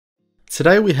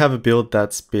Today we have a build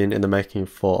that's been in the making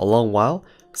for a long while,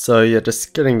 so yeah,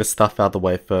 just getting the stuff out of the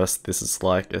way first. This is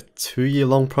like a 2-year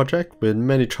long project with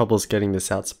many troubles getting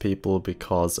this out to people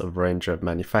because of a range of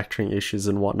manufacturing issues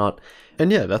and whatnot.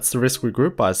 And yeah, that's the risk we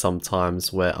group by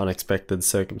sometimes, where unexpected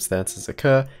circumstances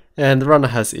occur and the runner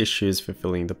has issues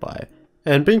fulfilling the buy.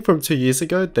 And being from 2 years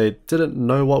ago, they didn't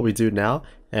know what we do now,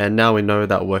 and now we know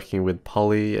that working with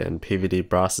poly and PVD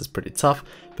brass is pretty tough,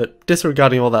 but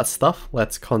disregarding all that stuff,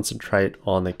 let's concentrate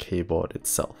on the keyboard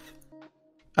itself.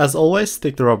 As always,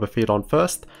 stick the rubber feet on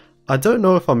first. I don't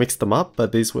know if I mixed them up,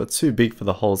 but these were too big for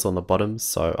the holes on the bottom,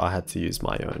 so I had to use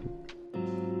my own.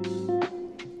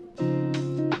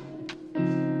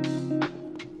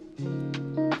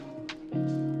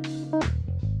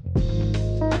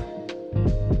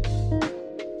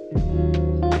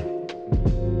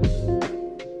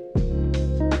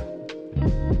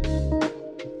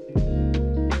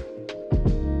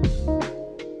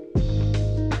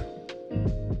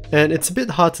 And it's a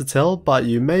bit hard to tell, but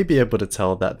you may be able to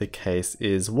tell that the case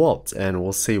is warped, and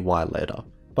we'll see why later.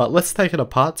 But let's take it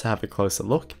apart to have a closer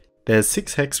look. There's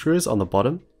 6 hex screws on the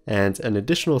bottom, and an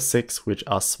additional 6 which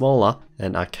are smaller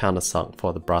and are countersunk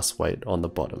for the brass weight on the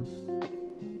bottom.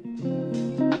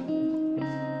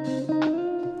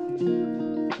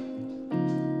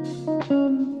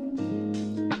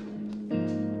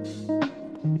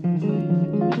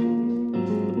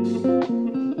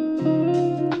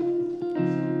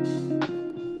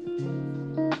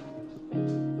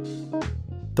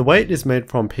 The weight is made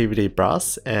from PVD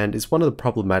brass and is one of the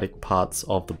problematic parts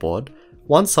of the board.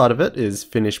 One side of it is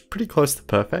finished pretty close to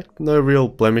perfect, no real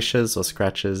blemishes or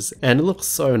scratches, and it looks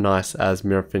so nice as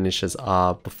mirror finishes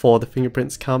are before the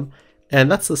fingerprints come,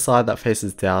 and that's the side that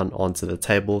faces down onto the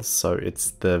table, so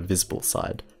it's the visible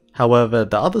side. However,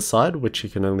 the other side, which you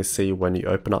can only see when you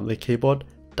open up the keyboard,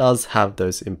 does have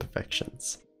those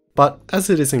imperfections. But as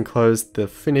it is enclosed, the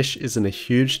finish isn't a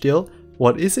huge deal.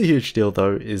 What is a huge deal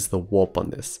though is the warp on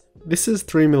this. This is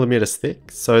 3mm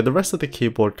thick, so the rest of the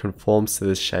keyboard conforms to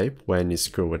this shape when you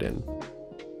screw it in.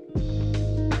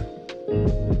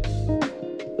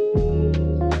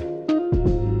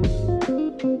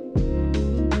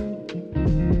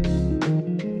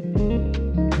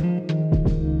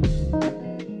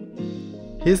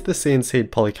 Here's the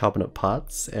CNC'd polycarbonate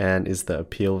parts and is the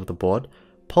appeal of the board.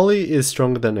 Poly is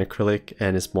stronger than acrylic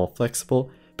and is more flexible.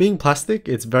 Being plastic,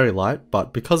 it's very light,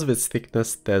 but because of its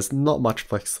thickness, there's not much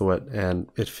flex to it and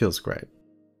it feels great.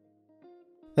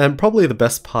 And probably the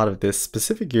best part of this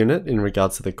specific unit in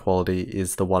regards to the quality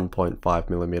is the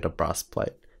 1.5mm brass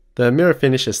plate. The mirror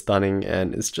finish is stunning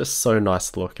and it's just so nice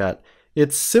to look at.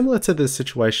 It's similar to the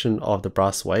situation of the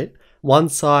brass weight. One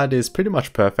side is pretty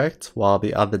much perfect, while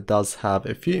the other does have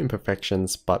a few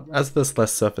imperfections, but as there's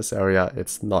less surface area,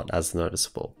 it's not as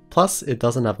noticeable. Plus, it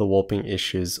doesn't have the warping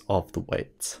issues of the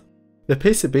weight. The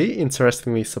PCB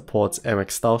interestingly supports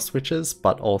MX style switches,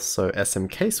 but also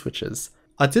SMK switches.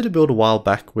 I did a build a while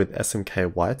back with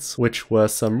SMK whites, which were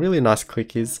some really nice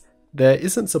clickies. There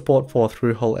isn't support for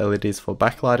through-hole LEDs for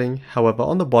backlighting, however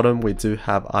on the bottom we do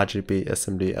have RGB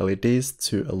SMD LEDs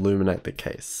to illuminate the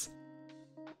case.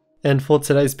 And for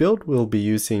today's build, we'll be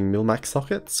using Milmax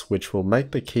sockets, which will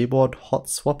make the keyboard hot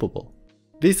swappable.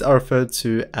 These are referred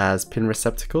to as pin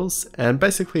receptacles, and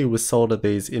basically we solder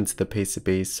these into the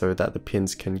PCB so that the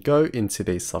pins can go into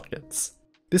these sockets.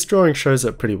 This drawing shows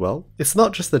it pretty well. It's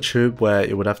not just the tube where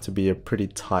it would have to be a pretty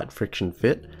tight friction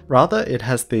fit, rather it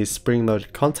has these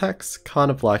spring-loaded contacts,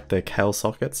 kind of like the Kale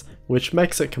sockets, which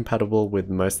makes it compatible with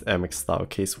most MX style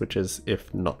key switches,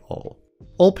 if not all.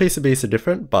 All PCBs are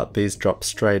different, but these drop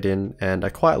straight in and are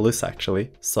quite loose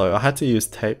actually, so I had to use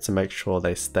tape to make sure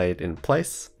they stayed in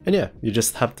place. And yeah, you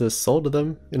just have to solder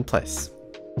them in place.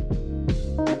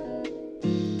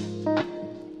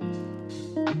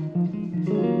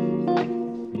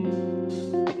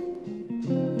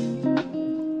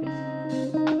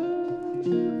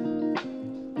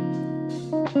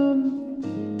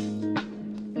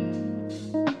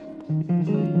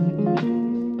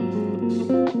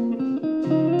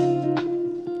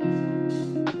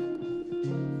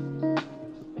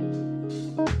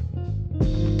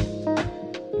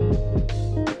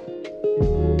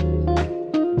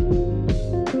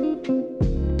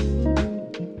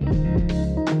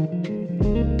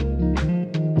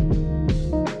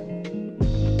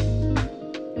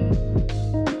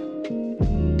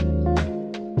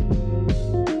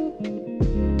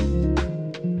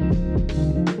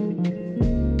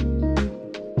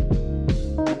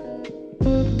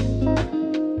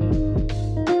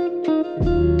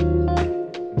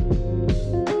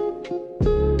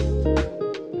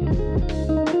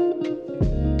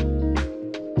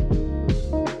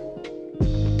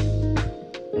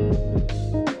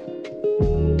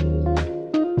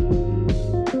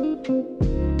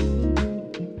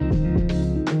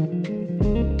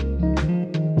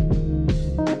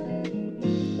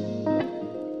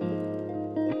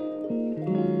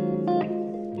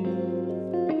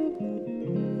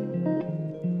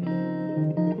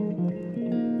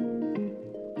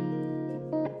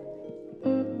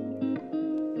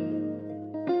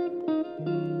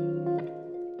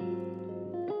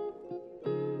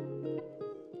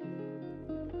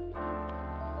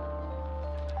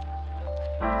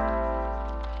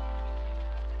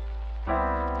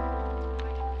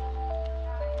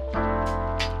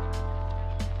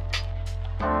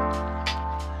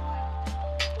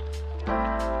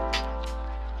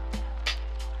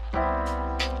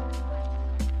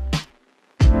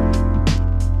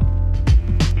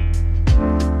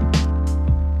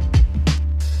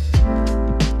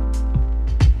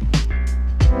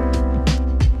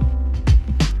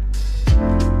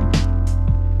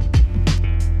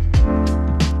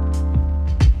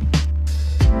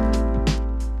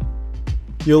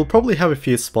 You'll probably have a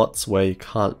few spots where you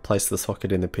can't place the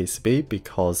socket in the PCB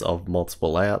because of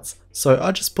multiple layouts, so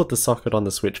I just put the socket on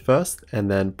the switch first and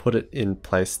then put it in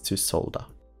place to solder.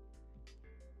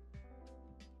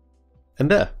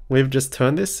 And there, we've just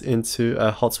turned this into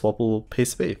a hot swappable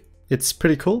PCB. It's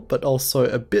pretty cool, but also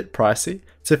a bit pricey.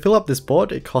 To fill up this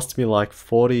board, it cost me like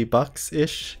 40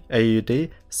 bucks-ish AUD,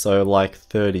 so like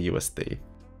 30 USD.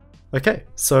 Okay,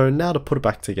 so now to put it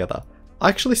back together. I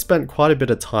actually spent quite a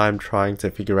bit of time trying to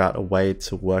figure out a way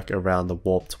to work around the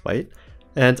warped weight,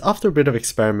 and after a bit of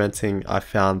experimenting, I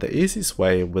found the easiest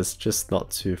way was just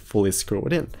not to fully screw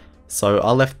it in. So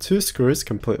I left 2 screws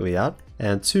completely out,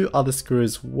 and 2 other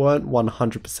screws weren't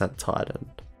 100%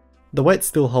 tightened. The weight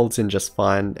still holds in just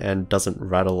fine and doesn't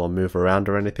rattle or move around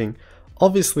or anything.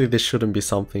 Obviously this shouldn't be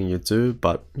something you do,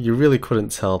 but you really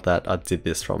couldn't tell that I did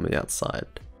this from the outside.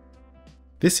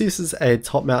 This uses a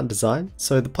top mount design,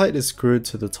 so the plate is screwed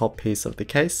to the top piece of the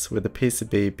case with the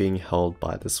PCB being held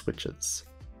by the switches.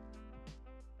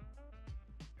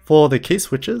 For the key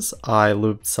switches, I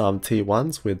lubed some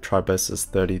T1s with Tribosys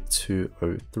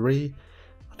 3203,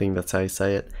 I think that's how you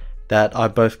say it, that I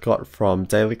both got from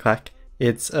Daily Clack.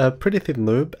 It's a pretty thin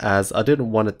lube as I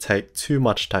didn't want to take too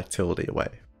much tactility away.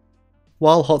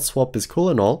 While hot swap is cool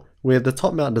and all, with the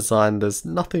top mount design there's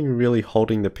nothing really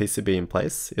holding the PCB in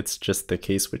place, it's just the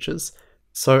key switches.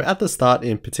 So at the start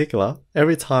in particular,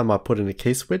 every time I put in a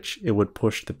key switch, it would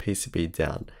push the PCB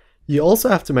down. You also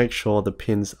have to make sure the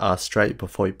pins are straight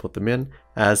before you put them in,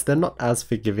 as they're not as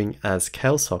forgiving as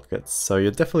Kale sockets, so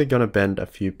you're definitely going to bend a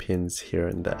few pins here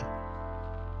and there.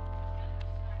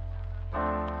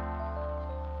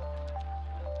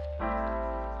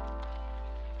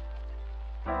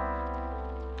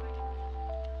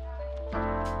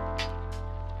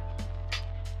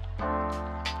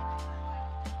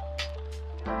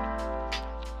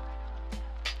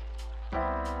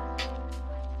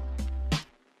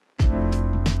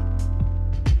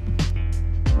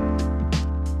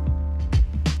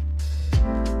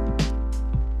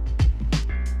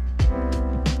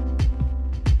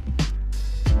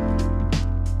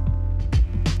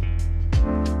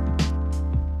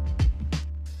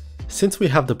 Since we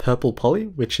have the purple poly,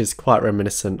 which is quite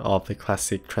reminiscent of the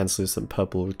classic translucent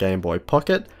purple Game Boy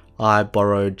Pocket, I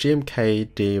borrowed GMK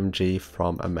DMG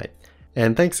from a mate.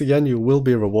 And thanks again, you will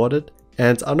be rewarded.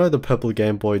 And I know the purple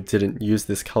Game Boy didn't use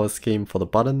this color scheme for the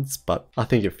buttons, but I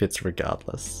think it fits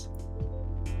regardless.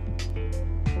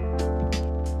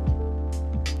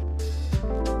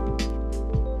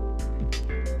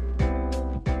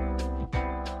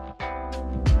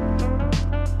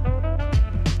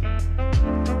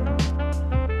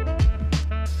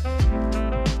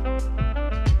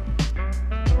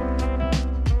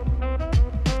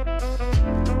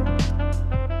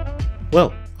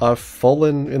 Well, I've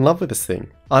fallen in love with this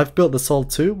thing. I've built the Sol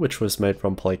 2, which was made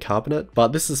from polycarbonate, but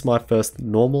this is my first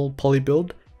normal poly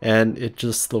build, and it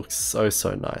just looks so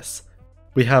nice.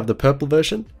 We have the purple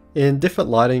version. In different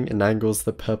lighting and angles,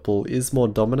 the purple is more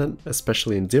dominant,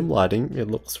 especially in dim lighting. It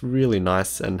looks really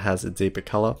nice and has a deeper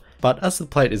color, but as the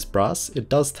plate is brass, it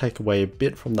does take away a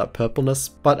bit from that purpleness,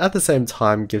 but at the same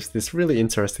time gives this really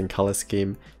interesting color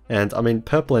scheme. And I mean,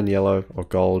 purple and yellow or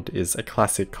gold is a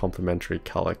classic complementary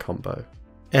color combo.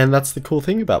 And that's the cool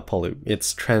thing about poly,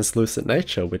 its translucent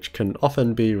nature, which can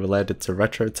often be related to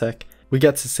retro tech. We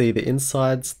get to see the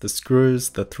insides, the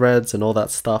screws, the threads and all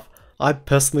that stuff. I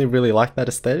personally really like that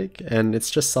aesthetic, and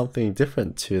it's just something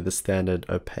different to the standard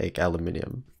opaque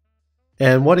aluminium.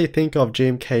 And what do you think of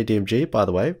GMK DMG, by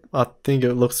the way? I think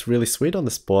it looks really sweet on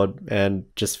this board and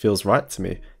just feels right to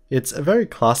me. It's a very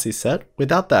classy set.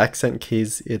 Without the accent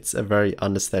keys, it's a very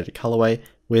understated colorway,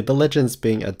 with the legends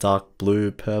being a dark blue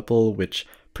purple, which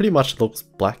pretty much looks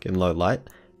black in low light.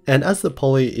 And as the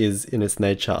poly is in its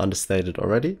nature understated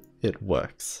already, it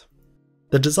works.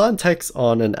 The design takes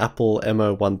on an Apple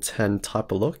MO110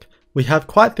 type of look. We have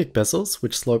quite thick bezels,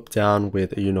 which slope down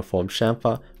with a uniform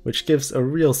chamfer, which gives a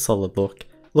real solid look.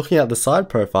 Looking at the side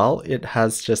profile, it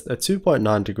has just a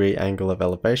 2.9 degree angle of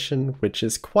elevation, which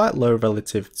is quite low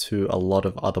relative to a lot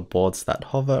of other boards that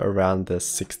hover around the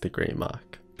 6 degree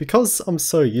mark. Because I'm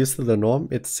so used to the norm,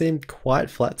 it seemed quite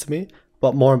flat to me,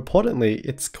 but more importantly,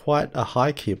 it's quite a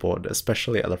high keyboard,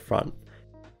 especially at the front.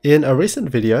 In a recent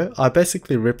video, I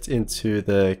basically ripped into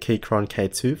the Keychron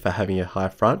K2 for having a high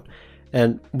front,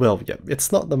 and well, yeah,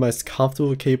 it's not the most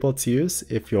comfortable keyboard to use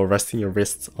if you're resting your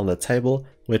wrists on the table,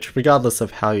 which regardless of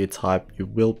how you type, you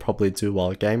will probably do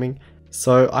while gaming.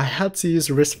 So I had to use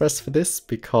a wrist rest for this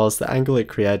because the angle it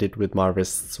created with my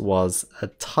wrists was a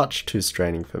touch too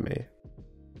straining for me.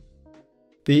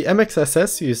 The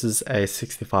MxSS uses a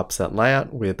 65%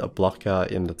 layout with a blocker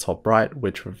in the top right,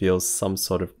 which reveals some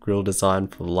sort of grille design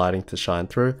for the lighting to shine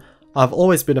through. I've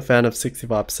always been a fan of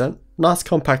 65%, nice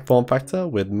compact form factor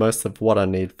with most of what I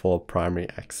need for primary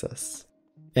access.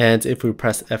 And if we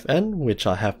press Fn, which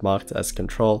I have marked as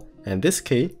control, and this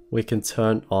key, we can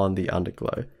turn on the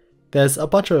underglow. There's a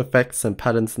bunch of effects and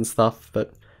patterns and stuff,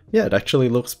 but yeah, it actually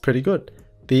looks pretty good.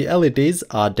 The LEDs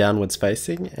are downwards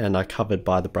facing and are covered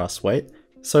by the brass weight,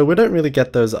 so we don't really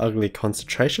get those ugly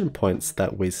concentration points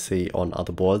that we see on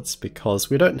other boards because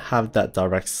we don't have that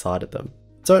direct side of them.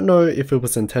 Don't know if it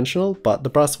was intentional, but the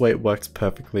brass weight works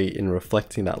perfectly in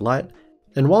reflecting that light,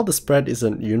 and while the spread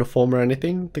isn't uniform or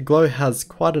anything, the glow has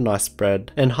quite a nice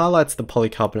spread and highlights the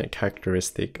polycarbonate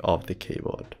characteristic of the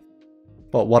keyboard.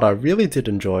 But what I really did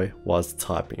enjoy was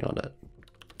typing on it.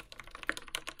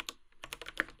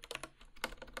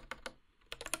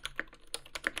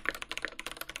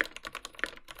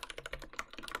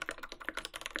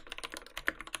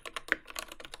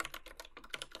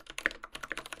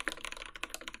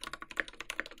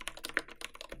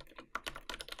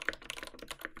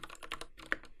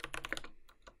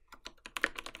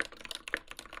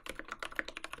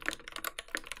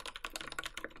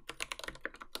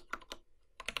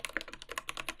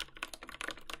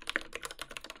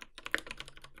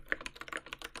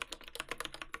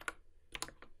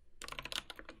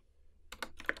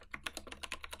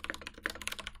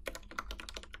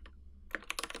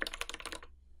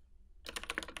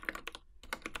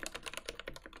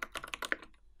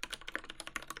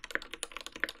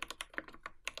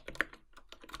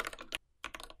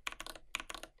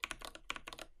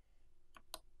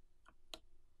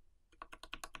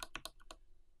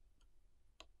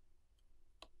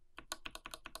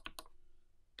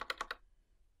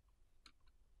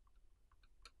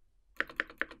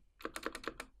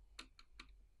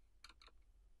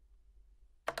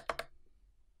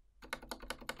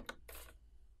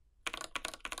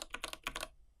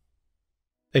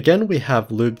 Again, we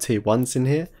have lube T1s in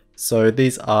here, so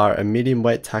these are a medium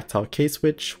weight tactile key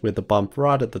switch with a bump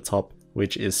right at the top,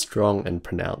 which is strong and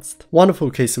pronounced.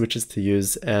 Wonderful key switches to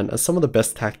use and are some of the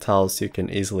best tactiles you can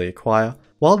easily acquire.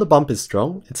 While the bump is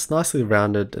strong, it's nicely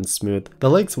rounded and smooth. The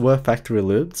legs were factory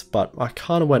lubed, but I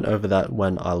kinda went over that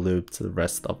when I lubed the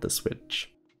rest of the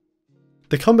switch.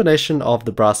 The combination of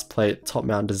the brass plate top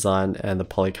mount design and the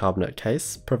polycarbonate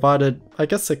case provided, I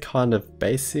guess, a kind of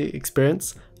bassy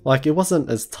experience. Like, it wasn't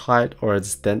as tight or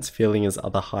as dense feeling as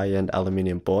other high-end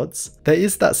aluminium boards. There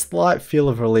is that slight feel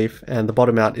of relief, and the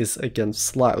bottom mount is again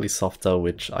slightly softer,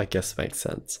 which I guess makes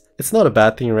sense. It's not a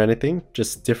bad thing or anything,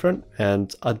 just different,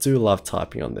 and I do love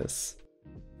typing on this.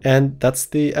 And that's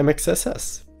the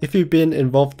MxSS. If you've been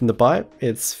involved in the buy,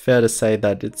 it's fair to say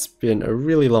that it's been a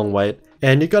really long wait,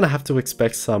 and you're gonna have to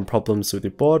expect some problems with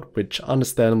your board, which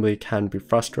understandably can be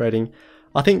frustrating.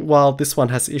 I think while this one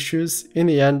has issues, in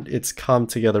the end it's come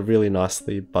together really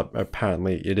nicely, but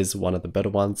apparently it is one of the better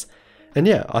ones. And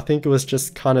yeah, I think it was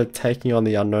just kind of taking on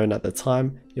the unknown at the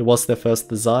time. It was their first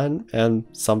design, and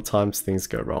sometimes things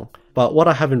go wrong. But what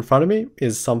I have in front of me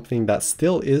is something that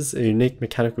still is a unique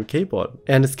mechanical keyboard,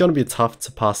 and it's going to be tough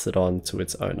to pass it on to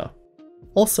its owner.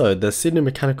 Also, the Sydney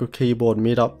Mechanical Keyboard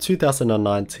Meetup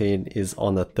 2019 is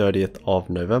on the 30th of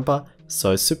November,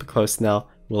 so super close now.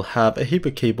 We'll have a heap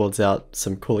of keyboards out,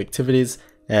 some cool activities,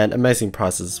 and amazing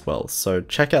prizes as well. So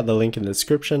check out the link in the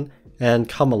description and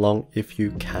come along if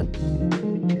you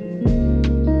can.